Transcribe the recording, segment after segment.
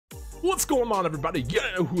What's going on, everybody? You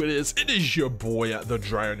know who it is. It is your boy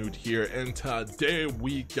TheDryerNewt here, and today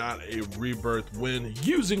we got a rebirth win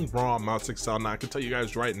using raw mouse accel. Now I can tell you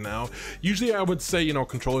guys right now, usually I would say, you know,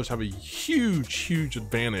 controllers have a huge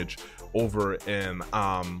advantage over in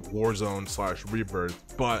Warzone /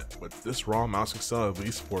 rebirth, but with this raw mouse accel, at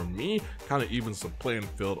least for me, kind of evens the playing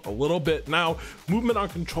field a little bit. Now movement on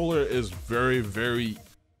controller is very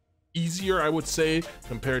easier, I would say,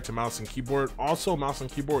 compared to mouse and keyboard. Also, mouse and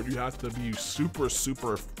keyboard, you have to be super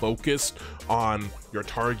focused on your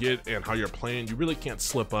target and how you're playing. You really can't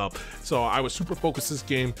slip up. So I was super focused this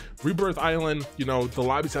game. Rebirth Island, you know, the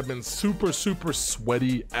lobbies have been super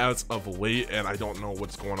sweaty as of late, and I don't know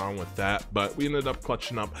what's going on with that, but we ended up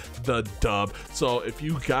clutching up the dub. So if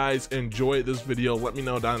you guys enjoyed this video, let me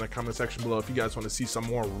know down in the comment section below if you guys want to see some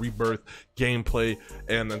more rebirth gameplay,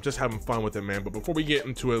 and I'm just having fun with it, man. But before we get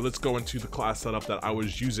into it, let's go into the class setup that I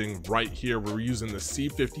was using right here. We're using the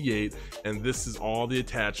C58, and this is all the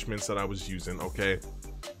attachments that I was using. Okay,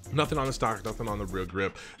 nothing on the stock, nothing on the real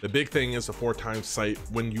grip. The big thing is a 4x sight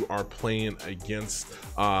when you are playing against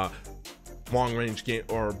long range game,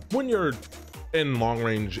 or when you're in long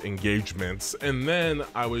range engagements. And then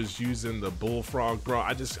I was using the bullfrog, bro.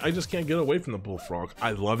 I just can't get away from the bullfrog.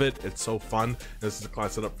 I love it. It's so fun. This is the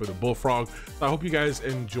class setup for the bullfrog. So I hope you guys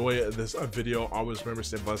enjoy this video. Always remember,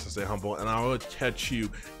 stay blessed and stay humble, and I will catch you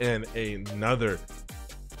in another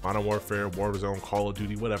Modern Warfare, Warzone, Call of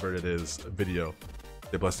Duty, whatever it is, video.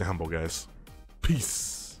 Stay blessed and humble, guys.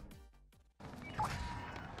 Peace.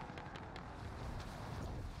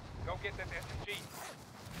 Go get that SMG.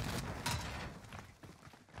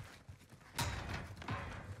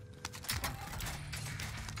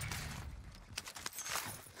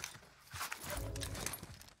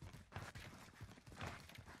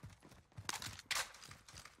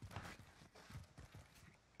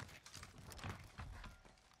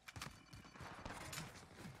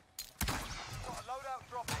 Loadout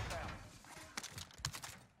dropping down.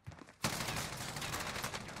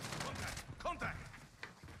 Contact!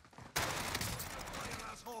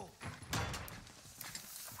 Asshole!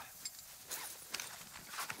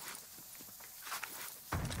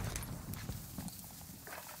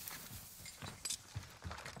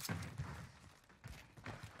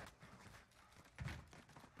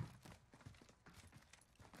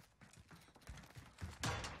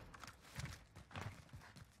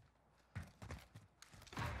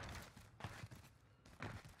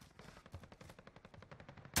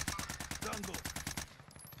 Jungle.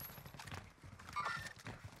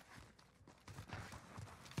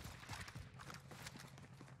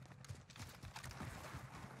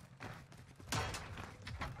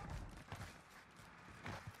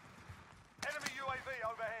 Enemy UAV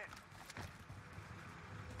overhead.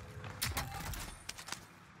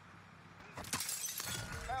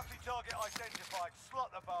 Bounty target identified. Slot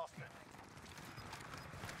the bastard.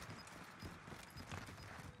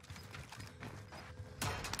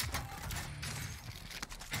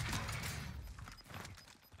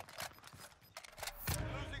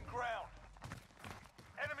 Losing ground.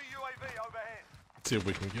 Enemy UAV overhead. See if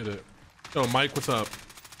we can get it. Yo, Mike, what's up?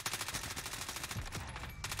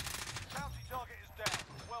 Bounty target is down.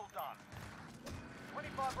 Well done.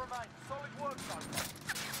 25 remain. Solid work, son.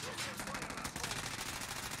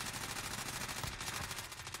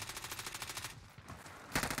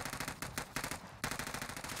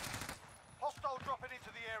 Hostile dropping into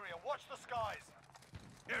the area. Watch the skies.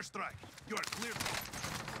 Airstrike. You are clear.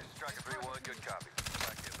 This is Tracker 3-1. Good copy.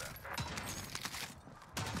 Back in that.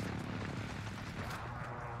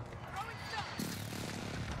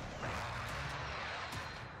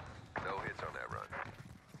 No hits on that run.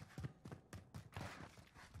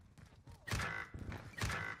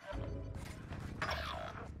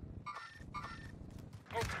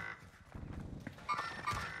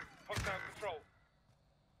 Hostile control.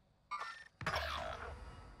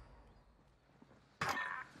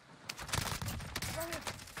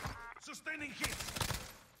 Sustaining hits.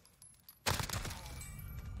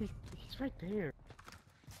 He's right there.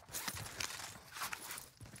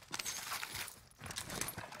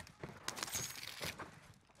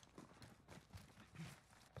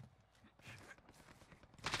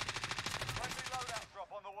 Friendly loadout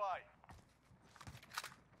drop on the way.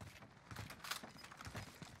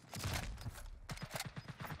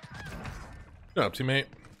 Good up, teammate.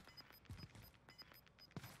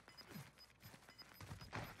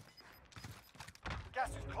 Gas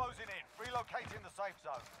is closing in. Relocating the safe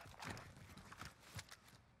zone.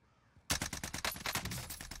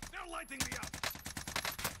 They're lighting me up.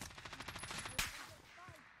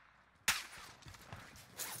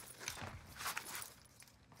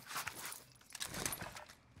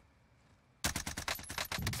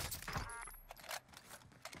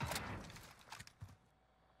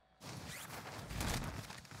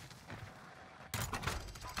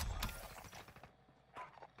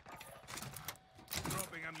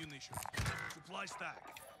 location. Supply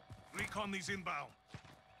stack. Recon these inbound.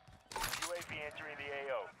 UAV entering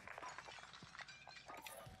the AO.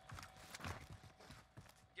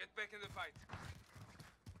 Get back in the fight.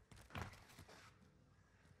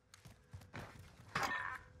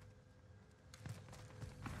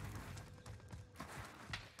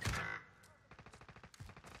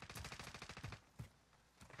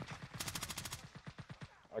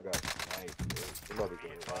 I got sniped, dude. Somebody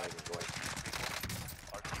get revived, boy.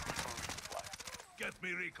 RTB for resupply. Get me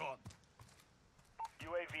recon.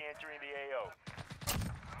 UAV entering the AO.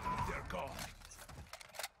 They're gone.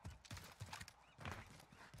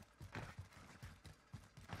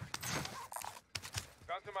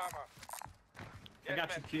 Found some armor. I got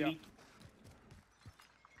you, cutie.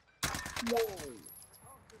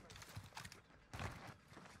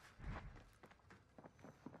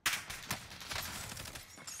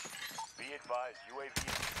 Be advised, UAV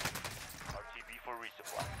is RTB for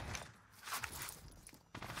resupply.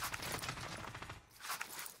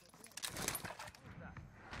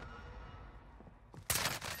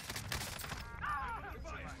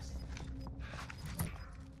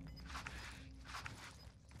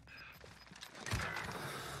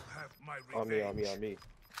 Have my On me, on me, revenge. on me.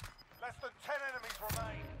 Less than 10 enemies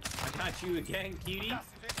remain. I got you again, cutie. Gas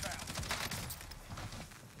is inbound.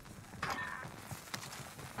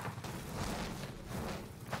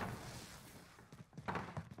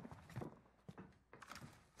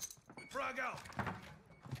 Frag out.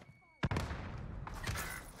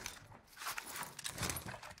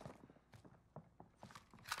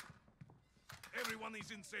 Everyone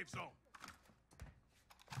is in safe zone.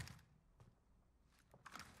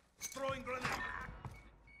 Throwing grenade.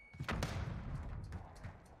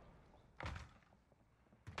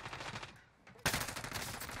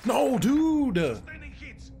 No, dude! He's Standing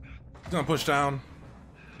hits. gonna push down.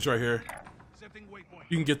 He's right here. Setting waypoint.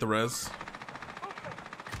 You can get the res.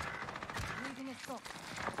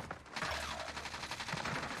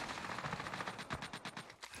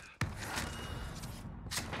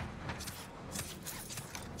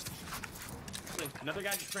 Another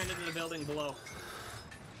guy just ran into the building below.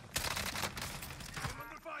 I'm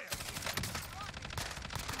under fire.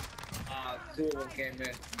 Two of them came in.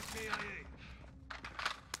 KIA.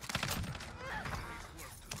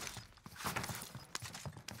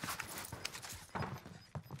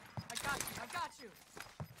 I got you.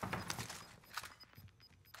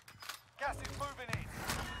 Gas is moving in.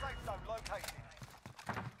 Safe zone located.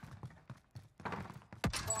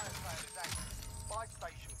 Fire sale is active. Buy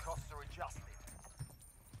station costs are adjusted.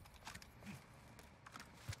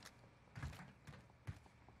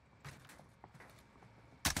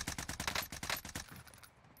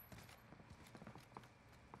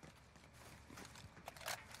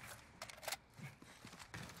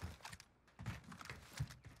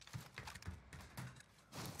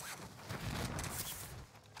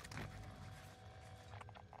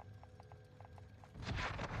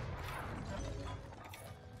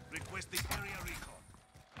 Requesting area recon.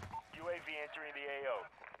 UAV entering the AO.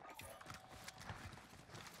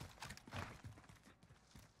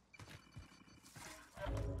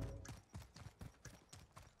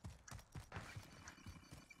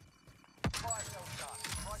 Fire sale done.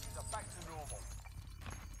 Prices are back to normal.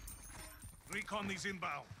 Recon these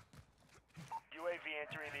inbound. UAV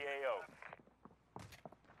entering the AO.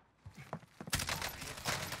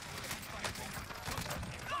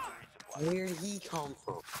 Where did he come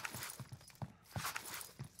from?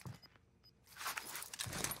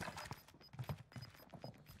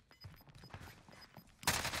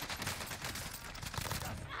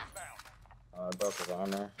 Both is on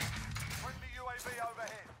there. Friendly UAV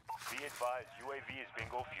overhead. Be advised, UAV is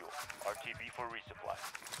bingo fuel. RTB for resupply.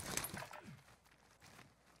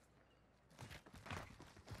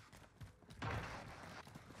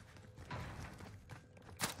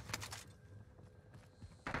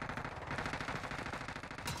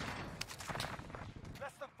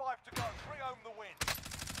 Less than 5 to go. Bring home the win.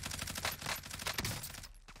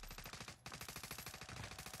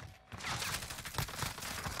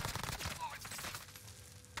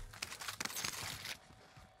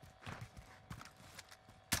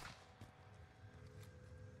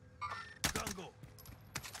 Tango.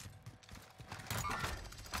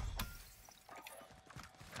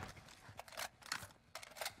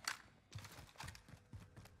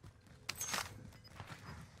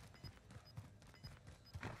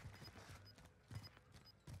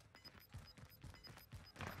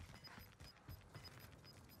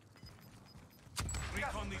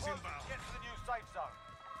 Recon these inbound. Get to the new safe zone.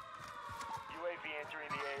 UAV entering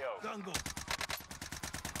the AO. Tango.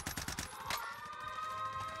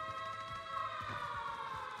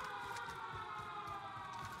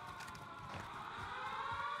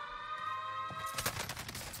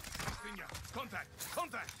 Contact!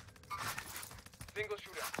 Contact! Single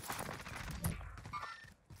shooter.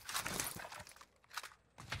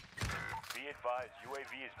 Be advised,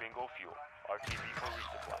 UAV is bingo fuel. RTV for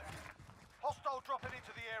resupply. Hostile dropping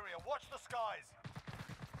into the area. Watch the skies.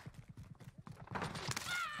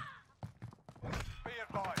 Be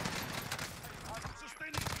advised.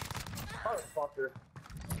 Sustaining! Motherfucker.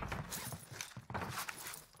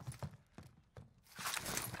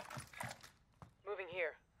 Moving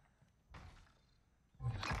here.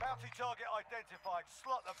 Bounty target identified.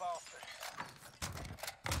 Slot the bastard.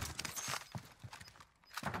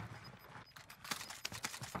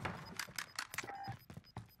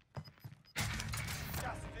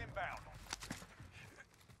 Gas is inbound.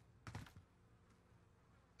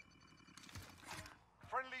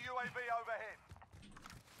 Friendly UAV overhead.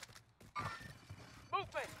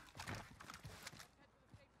 Movement!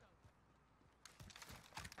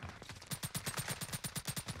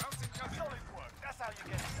 Solid work. That's how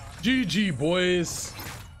you get it done. GG, boys.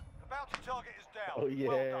 The bounty target is down. Oh yeah.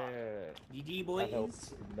 Well done. GG, I boys.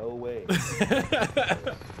 helped. No way.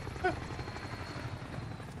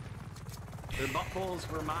 Their buttholes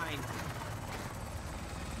were mine.